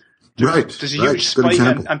media. There's a huge spike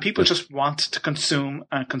and people just want to consume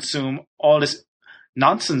all this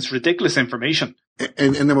nonsense, ridiculous information.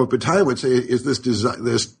 And then what Bataille would say is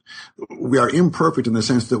this we are imperfect in the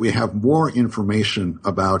sense that we have more information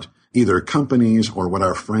about either companies or what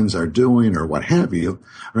our friends are doing or what have you,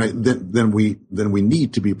 right, than we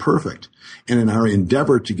need to be perfect. And in our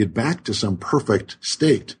endeavor to get back to some perfect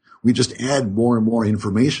state, we just add more and more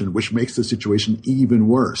information, which makes the situation even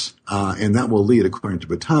worse. And that will lead, according to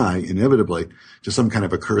Bataille, inevitably to some kind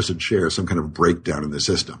of accursed share, some kind of breakdown in the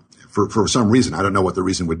system. For some reason, I don't know what the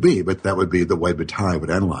reason would be, but that would be the way Bataille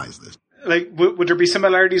would analyze this. Would there be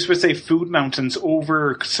similarities with, say, food mountains,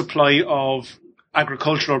 oversupply of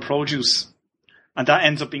agricultural produce, and that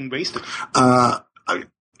ends up being wasted? I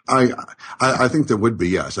think there would be,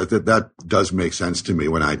 yes. I think that does make sense to me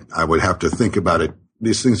when I would have to think about it.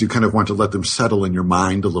 These things, you kind of want to let them settle in your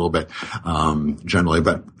mind a little bit, generally.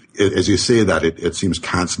 But as you say that, it seems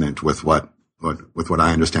consonant with what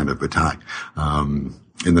I understand of Bataille.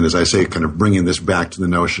 And then, as I say, kind of bringing this back to the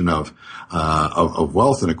notion of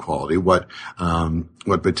wealth inequality, what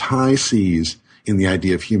Bataille sees in the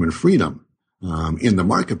idea of human freedom, in the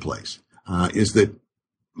marketplace, is that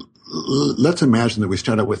let's imagine that we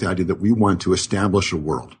start out with the idea that we want to establish a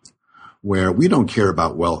world where we don't care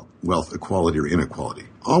about wealth equality or inequality.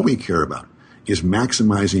 All we care about is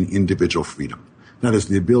maximizing individual freedom. That is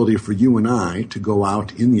the ability for you and I to go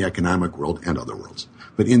out in the economic world and other worlds,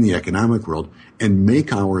 but in the economic world and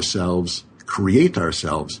create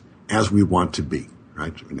ourselves as we want to be,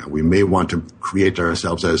 right? Now, we may want to create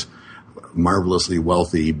ourselves as marvelously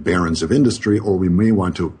wealthy barons of industry, or we may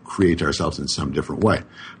want to create ourselves in some different way.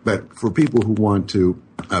 But for people who want to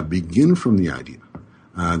begin from the idea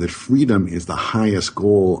that freedom is the highest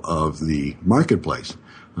goal of the marketplace,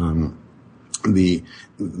 the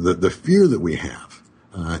fear that we have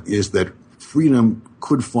is that freedom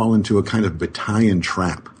could fall into a kind of Bataillean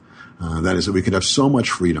trap. That is, that we could have so much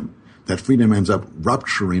freedom that freedom ends up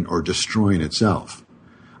rupturing or destroying itself.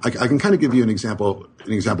 I can kind of give you an example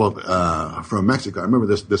from Mexico. I remember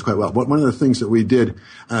this quite well. One of the things that we did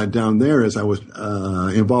down there is I was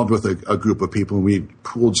involved with a group of people, and we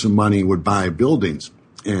pooled some money, would buy buildings.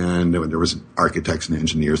 And there was architects and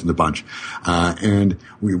engineers in the bunch. And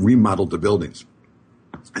we remodeled the buildings.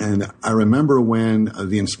 And I remember when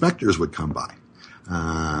the inspectors would come by,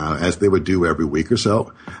 as they would do every week or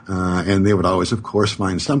so, and they would always, of course,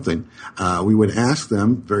 find something. We would ask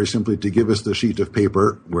them very simply to give us the sheet of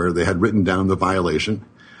paper where they had written down the violation.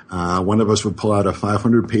 One of us would pull out a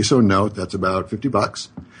 500 peso note, that's about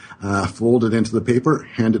 $50, fold it into the paper,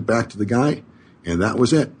 hand it back to the guy, and that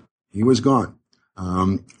was it. He was gone.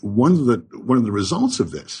 One of the results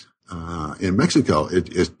of this in Mexico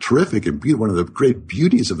is terrific and one of the great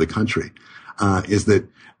beauties of the country is that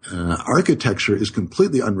architecture is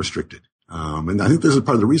completely unrestricted. And I think this is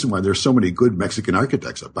part of the reason why there's so many good Mexican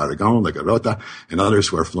architects, like Barragán, like Garota, and others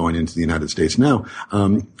who are flowing into the United States now.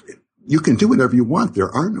 You can do whatever you want. There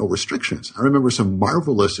are no restrictions. I remember some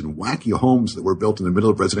marvelous and wacky homes that were built in the middle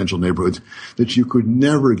of residential neighborhoods that you could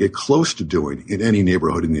never get close to doing in any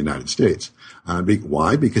neighborhood in the United States.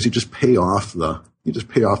 Why? Because you just pay off the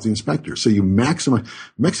inspector. So you maximize.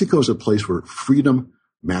 Mexico is a place where freedom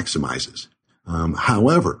maximizes.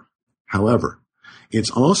 However, it's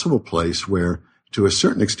also a place where, to a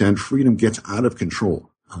certain extent, freedom gets out of control.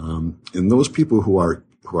 And those people who are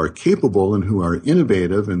capable and who are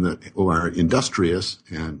innovative and who are industrious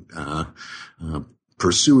and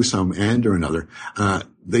pursue some end or another,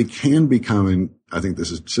 they can become, and I think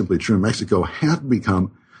this is simply true in Mexico, have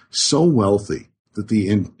become so wealthy that the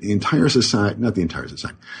entire society, not the entire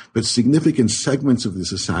society, but significant segments of the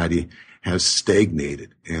society have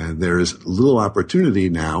stagnated. And there is little opportunity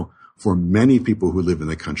now for many people who live in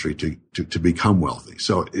the country to become wealthy.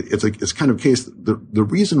 So it's kind of a case, the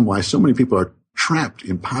reason why so many people are trapped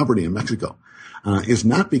in poverty in Mexico is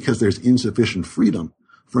not because there's insufficient freedom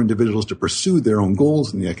for individuals to pursue their own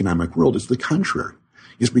goals in the economic world. It's the contrary.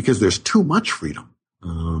 It's because there's too much freedom.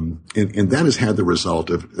 And that has had the result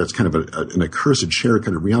of, that's kind of an accursed share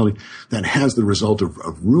kind of reality that has the result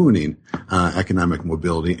of ruining economic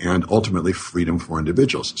mobility and ultimately freedom for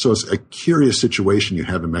individuals. So it's a curious situation you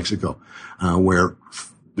have in Mexico where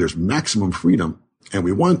there's maximum freedom, and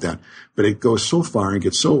we want that, but it goes so far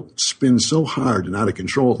and spins so hard and out of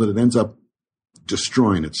control that it ends up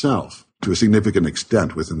destroying itself to a significant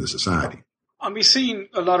extent within the society. And we've seen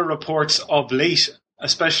a lot of reports of late,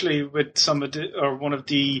 especially with one of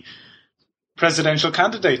the presidential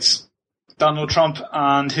candidates, Donald Trump,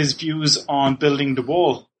 and his views on building the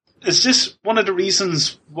wall. Is this one of the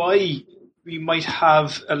reasons why we might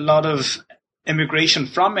have a lot of immigration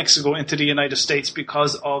from Mexico into the United States,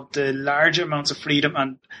 because of the large amounts of freedom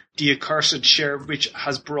and the accursed share which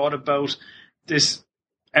has brought about this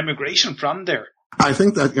immigration from there? I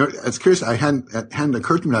think that, it's curious. It hadn't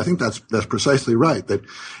occurred to me. I think that's precisely right. That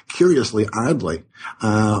curiously, oddly,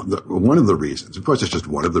 one of the reasons, of course, it's just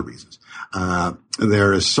one of the reasons,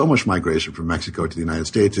 there is so much migration from Mexico to the United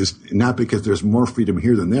States is not because there's more freedom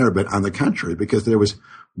here than there, but on the contrary, because there is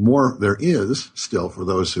still, for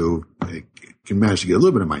those who can manage to get a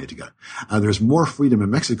little bit of money together. There's more freedom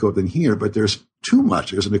in Mexico than here, but there's too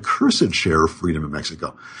much. There's an accursed share of freedom in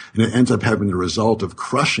Mexico. And it ends up having the result of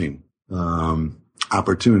crushing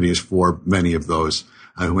opportunities for many of those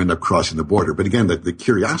who end up crossing the border. But again, the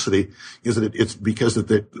curiosity is that it's because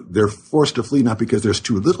that they're forced to flee, not because there's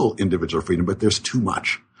too little individual freedom, but there's too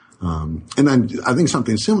much. And then I think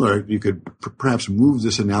something similar, you could perhaps move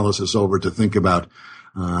this analysis over to think about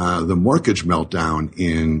the mortgage meltdown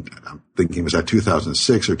I'm thinking it was at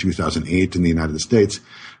 2006 or 2008 in the United States,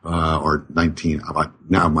 or 19.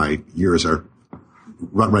 Now my years are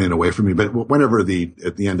running away from me, but whenever at the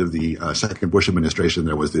end of the second Bush administration,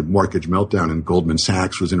 there was the mortgage meltdown and Goldman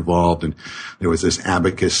Sachs was involved, and there was this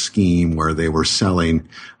abacus scheme where they were selling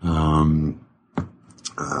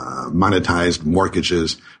monetized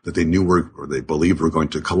mortgages that they knew or they believed were going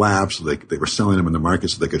to collapse. So they were selling them in the market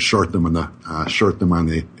so they could short them in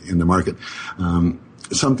the market.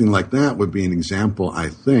 Something like that would be an example, I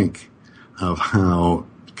think, of how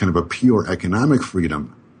kind of a pure economic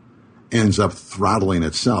freedom ends up throttling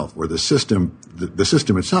itself, where the system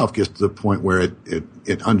itself gets to the point where it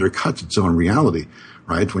undercuts its own reality,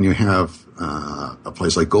 right? When you have a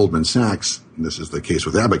place like Goldman Sachs, and this is the case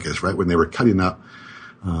with Abacus, right? When they were cutting up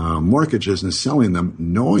mortgages and selling them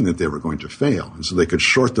knowing that they were going to fail, and so they could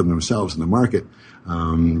short them themselves in the market.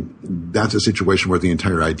 That's a situation where the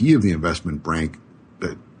entire idea of the investment bank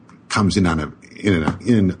comes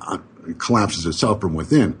collapses itself from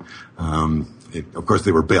within. Of course,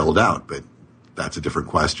 they were bailed out, but that's a different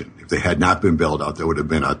question. If they had not been bailed out, there would have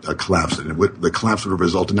been a collapse. And the collapse would have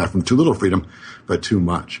resulted not from too little freedom, but too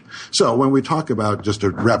much. So when we talk about, just to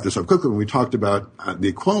wrap this up quickly, when we talked about the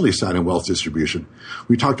equality side and wealth distribution,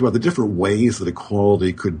 we talked about the different ways that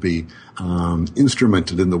equality could be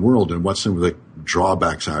instrumented in the world and what some of the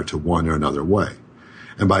drawbacks are to one or another way.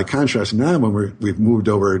 And by contrast, now when we've moved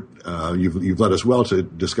over, you've led us well to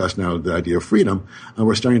discuss now the idea of freedom, and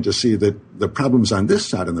we're starting to see that the problems on this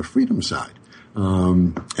side, on the freedom side,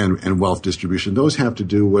 and wealth distribution, those have to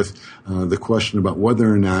do with the question about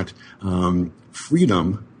whether or not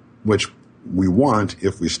freedom, which we want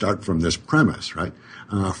if we start from this premise, right?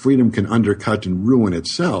 Freedom can undercut and ruin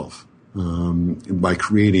itself by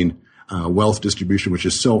creating wealth distribution which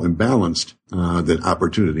is so imbalanced that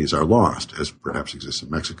opportunities are lost, as perhaps exists in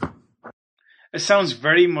Mexico. It sounds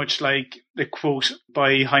very much like the quote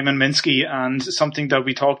by Hyman Minsky, and something that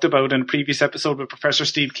we talked about in a previous episode with Professor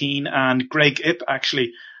Steve Keen and Greg Ip,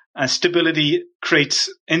 actually. Stability creates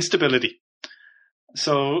instability.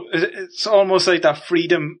 So it's almost like that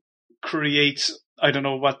freedom creates, I don't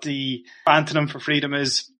know what the antonym for freedom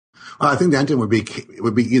is. Well, I think the antonym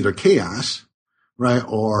would be either chaos, right?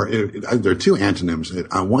 Or there are two antonyms.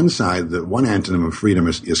 On one side, the one antonym of freedom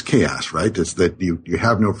is chaos, right? It's that you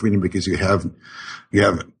have no freedom because you have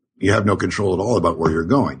no control at all about where you're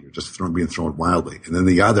going. You're just being thrown wildly. And then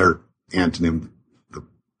the other antonym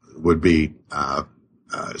would be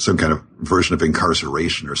some kind of version of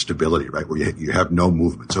incarceration or stability, right? Where you have no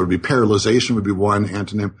movement. So it would be paralyzation would be one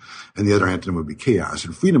antonym, and the other antonym would be chaos.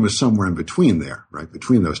 And freedom is somewhere in between there, right?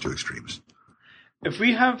 Between those two extremes. If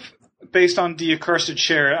we have, based on the accursed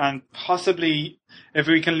share, and possibly if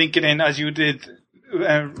we can link it in as you did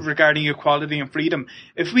regarding equality and freedom,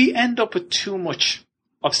 if we end up with too much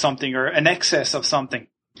of something or an excess of something,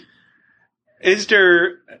 is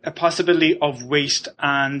there a possibility of waste?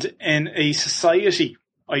 And in a society,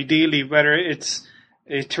 ideally, whether it's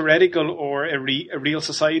a theoretical or a real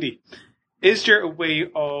society, is there a way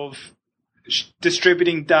of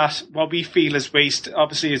distributing that, what we feel is waste,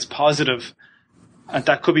 obviously is positive, and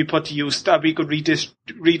that could be put to use, that we could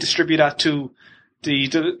redistribute that to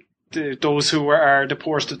those who are the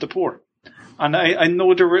poorest of the poor? And I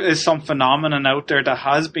know there is some phenomenon out there that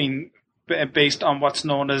has been based on what's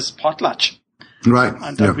known as potlatch. Right.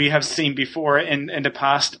 And that we have seen before in the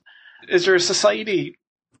past. Is there a society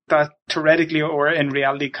that theoretically or in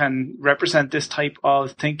reality can represent this type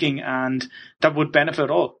of thinking and that would benefit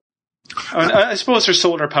all? I suppose there's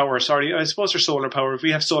solar power. If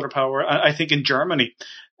we have solar power, I think in Germany,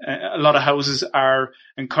 a lot of houses are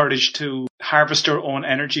encouraged to harvest their own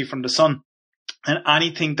energy from the sun. And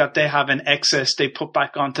anything that they have in excess, they put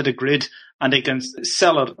back onto the grid, and they can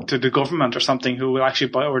sell it to the government or something who will actually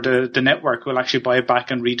buy, or the network will actually buy it back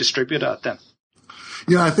and redistribute it then.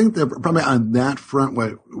 Yeah, I think that probably on that front,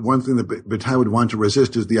 one thing that Bataille would want to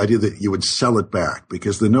resist is the idea that you would sell it back,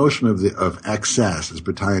 because the notion of excess, as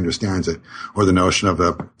Bataille understands it, or the notion of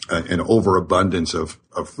an overabundance of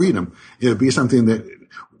freedom, it would be something that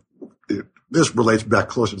this relates back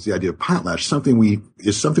closer to the idea of potlatch, something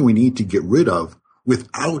we need to get rid of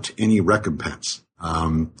without any recompense.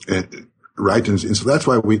 Right. And so that's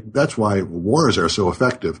why wars are so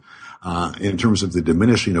effective, in terms of the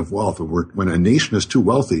diminishing of wealth. When a nation is too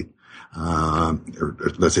wealthy, or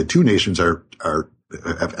let's say two nations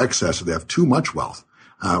have excess, or they have too much wealth.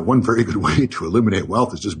 One very good way to eliminate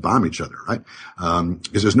wealth is just bomb each other, right?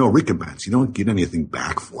 Because there's no recompense. You don't get anything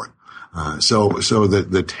back for it. So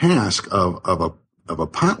the task of a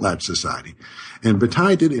potlatch society, and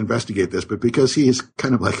Bataille did investigate this, but because he is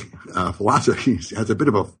kind of like philosophy, he has a bit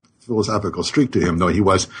of a philosophical streak to him, though he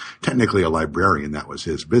was technically a librarian. That was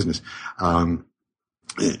his business.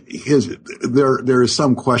 There is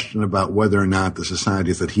some question about whether or not the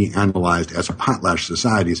societies that he analyzed as potlatch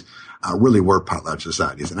societies really were potlatch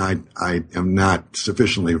societies, and I am not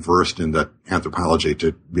sufficiently versed in the anthropology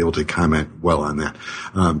to be able to comment well on that.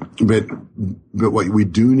 But what we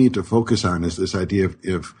do need to focus on is this idea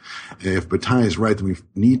of if Bataille is right, then we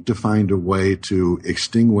need to find a way to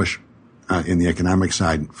extinguish in the economic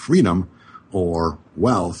side freedom or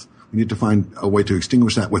wealth. We need to find a way to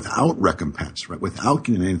extinguish that without recompense, right? Without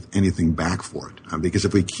getting anything back for it. Because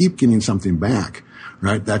if we keep getting something back,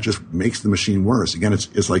 right, that just makes the machine worse. Again,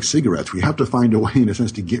 it's like cigarettes. We have to find a way, in a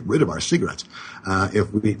sense, to get rid of our cigarettes.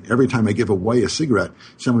 Every time I give away a cigarette,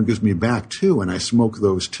 someone gives me back two, and I smoke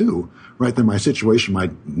those two, right, then my situation,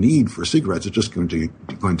 my need for cigarettes is just going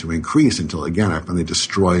to increase until, again, I finally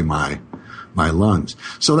destroy my lungs.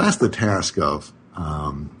 So that's the task of,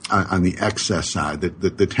 on the excess side,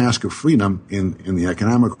 the task of freedom in the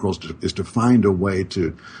economic world is to find a way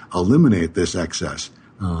to eliminate this excess,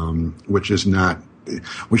 which is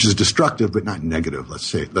destructive but not negative.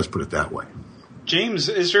 Let's put it that way. James,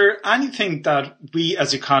 is there anything that we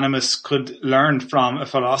as economists could learn from a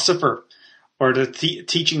philosopher or the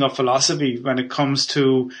teaching of philosophy when it comes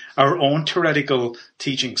to our own theoretical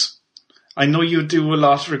teachings? I know you do a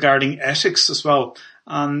lot regarding ethics as well,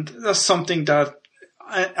 and that's something that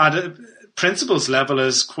at a principles level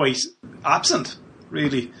is quite absent,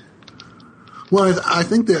 really. Well, I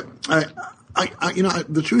think that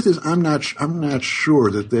the truth is I'm not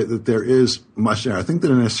sure that there is much there. I think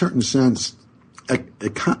that in a certain sense,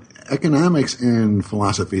 economics and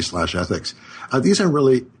philosophy / ethics, these are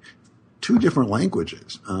really two different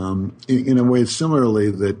languages. In a way,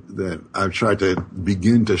 similarly that I've tried to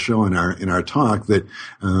begin to show in our talk, that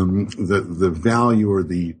the value or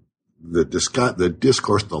the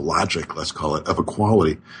discourse, the logic, let's call it, of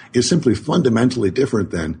equality is simply fundamentally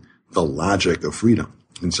different than the logic of freedom.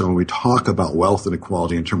 And so when we talk about wealth and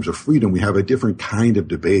equality in terms of freedom, we have a different kind of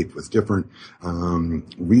debate with different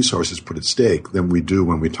resources put at stake than we do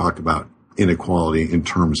when we talk about inequality in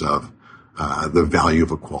terms of the value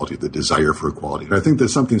of equality, the desire for equality. And I think that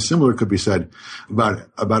something similar could be said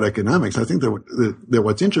about economics. I think that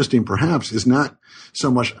what's interesting perhaps is not so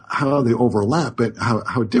much how they overlap, but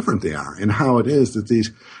how different they are, and how it is that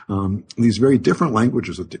these very different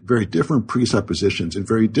languages with very different presuppositions and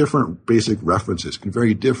very different basic references and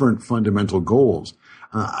very different fundamental goals,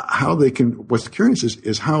 what's curious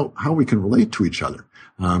is how we can relate to each other.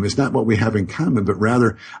 It's not what we have in common, but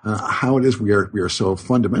rather how it is we are so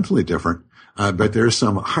fundamentally different. But there's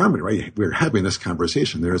some harmony, right? We're having this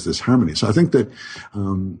conversation. There is this harmony. So I think that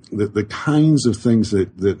the kinds of things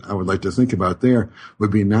that I would like to think about there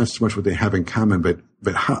would be not so much what they have in common, but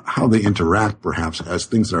how they interact, perhaps, as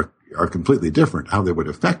things that are completely different, how they would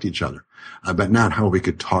affect each other, but not how we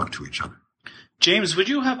could talk to each other. James, would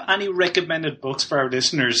you have any recommended books for our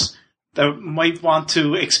listeners that might want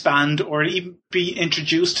to expand or even be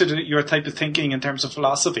introduced to your type of thinking in terms of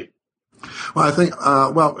philosophy? Well, I think,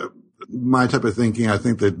 my type of thinking, I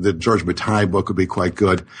think that the George Bataille book would be quite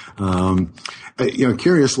good.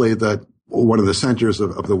 Curiously, that one of the centers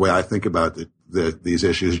of the way I think about these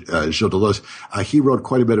issues, Gilles Deleuze, he wrote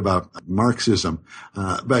quite a bit about Marxism,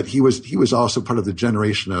 but he was also part of the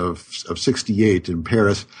generation of 68 in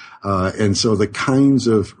Paris, and so the kinds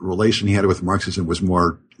of relation he had with Marxism was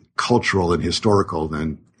more cultural and historical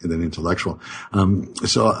than intellectual.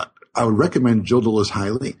 So I would recommend Gilles Deleuze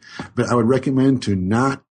highly, but I would recommend to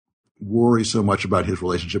not worry so much about his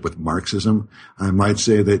relationship with Marxism. I might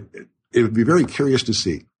say that it would be very curious to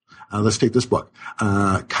see. Let's take this book,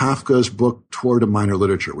 Kafka's book Toward a Minor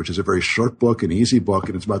Literature, which is a very short book, an easy book,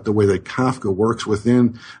 and it's about the way that Kafka works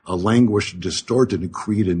within a language to distort it and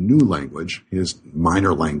create a new language, his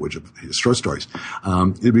minor language of his short stories.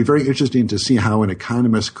 It'd be very interesting to see how an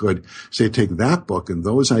economist could, say, take that book and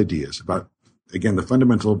those ideas about, again, the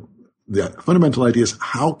fundamental ideas,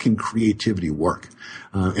 how can creativity work,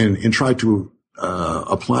 and try to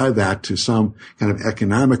apply that to some kind of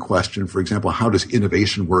economic question. For example, how does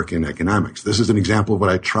innovation work in economics? This is an example of what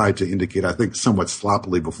I tried to indicate, I think, somewhat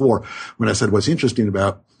sloppily before when I said what's interesting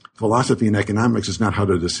about philosophy and economics is not how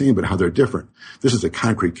they're the same, but how they're different. This is a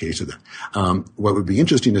concrete case of that. What would be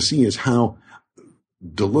interesting to see is how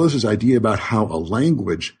Deleuze's idea about how a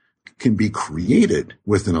language can be created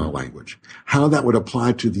within a language, how that would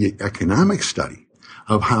apply to the economic study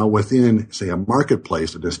of how within, say, a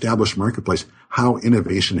marketplace, an established marketplace, how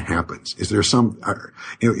innovation happens. Is there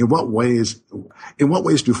in what ways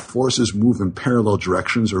do forces move in parallel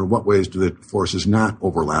directions, or in what ways do the forces not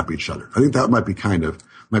overlap each other? I think that might be kind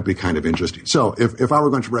of interesting. So if I were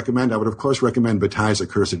going to recommend, I would of course recommend Bataille's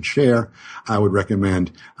Accursed Share. I would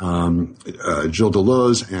recommend Gilles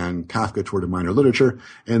Deleuze and Kafka Toward a Minor Literature.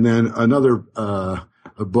 And then another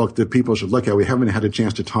a book that people should look at. We haven't had a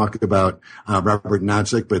chance to talk about Robert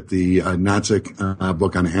Nozick, but the Nozick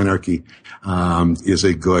book on anarchy is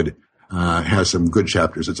has some good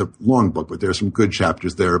chapters. It's a long book, but there are some good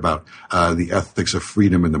chapters there about the ethics of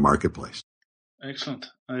freedom in the marketplace. Excellent.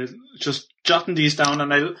 I just jotting these down,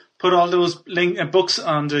 and I'll put all those books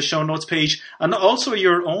on the show notes page, and also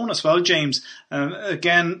your own as well, James.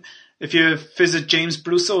 Again, if you visit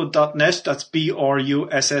jamesbrusseau.net, that's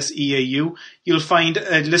BRUSSEAU, you'll find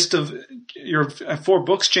a list of your 4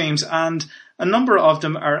 books, James, and a number of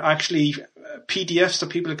them are actually PDFs that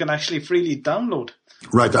people can actually freely download.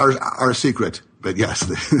 Right, our secret, but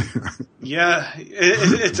yes. Yeah,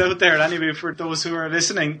 it's out there anyway for those who are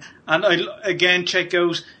listening. And I'll again check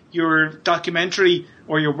out your documentary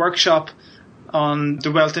or your workshop on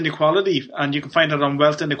the wealth inequality, and you can find it on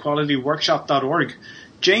wealthinequalityworkshop.org.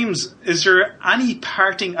 James, is there any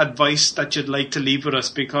parting advice that you'd like to leave with us?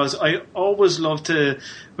 Because I always love to,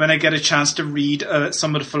 when I get a chance to read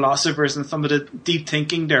some of the philosophers and some of the deep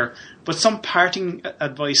thinking there, but some parting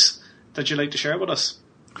advice that you'd like to share with us?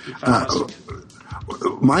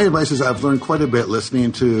 My advice is I've learned quite a bit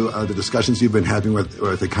listening to the discussions you've been having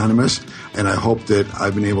with economists, and I hope that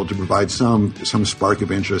I've been able to provide some spark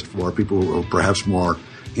of interest for people who are perhaps more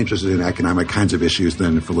interested in economic kinds of issues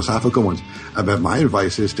than philosophical ones. But my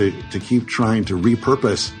advice is to keep trying to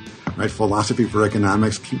repurpose, right, philosophy for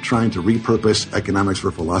economics, keep trying to repurpose economics for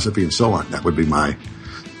philosophy, and so on. That would be my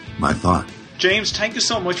thought. James, thank you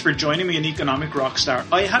so much for joining me in Economic Rockstar.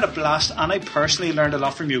 I had a blast and I personally learned a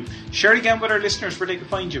lot from you. Share again with our listeners where they can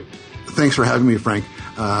find you. Thanks for having me, Frank.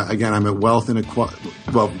 Again, I'm at Wealth Inequality.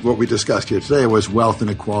 Well, what we discussed here today was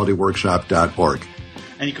wealthinequalityworkshop.org.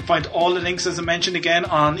 And you can find all the links, as I mentioned again,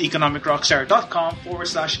 on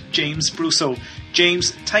economicrockstar.com/James Brusseau.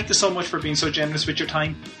 James, thank you so much for being so generous with your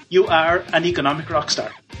time. You are an economic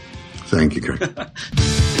rockstar. Thank you, Craig.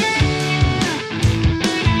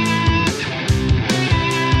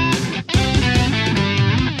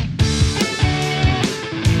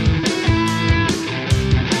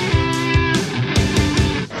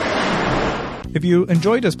 If you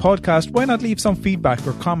enjoyed this podcast, why not leave some feedback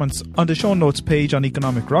or comments on the show notes page on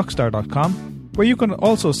economicrockstar.com, where you can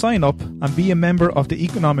also sign up and be a member of the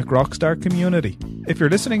Economic Rockstar community. If you're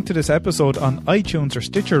listening to this episode on iTunes or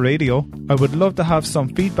Stitcher Radio, I would love to have some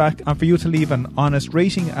feedback and for you to leave an honest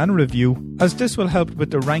rating and review, as this will help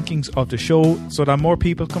with the rankings of the show so that more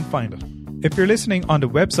people can find it. If you're listening on the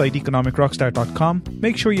website economicrockstar.com,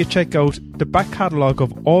 make sure you check out the back catalogue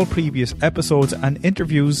of all previous episodes and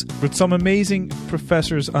interviews with some amazing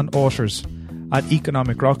professors and authors at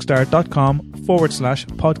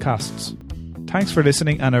economicrockstar.com/podcasts. Thanks for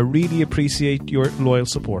listening, and I really appreciate your loyal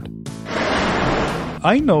support.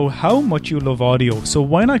 I know how much you love audio, so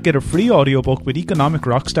why not get a free audiobook with Economic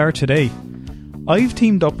Rockstar today? I've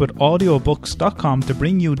teamed up with audiobooks.com to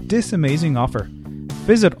bring you this amazing offer.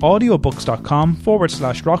 Visit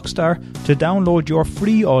audiobooks.com/rockstar to download your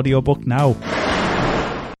free audiobook now.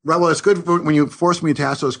 Right, well, it's good when you force me to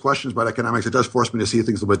ask those questions about economics. It does force me to see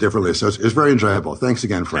things a little bit differently. So it's very enjoyable. Thanks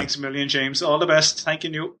again, Frank. Thanks a million, James. All the best. Thank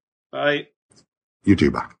you. Bye. You too,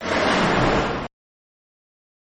 bye.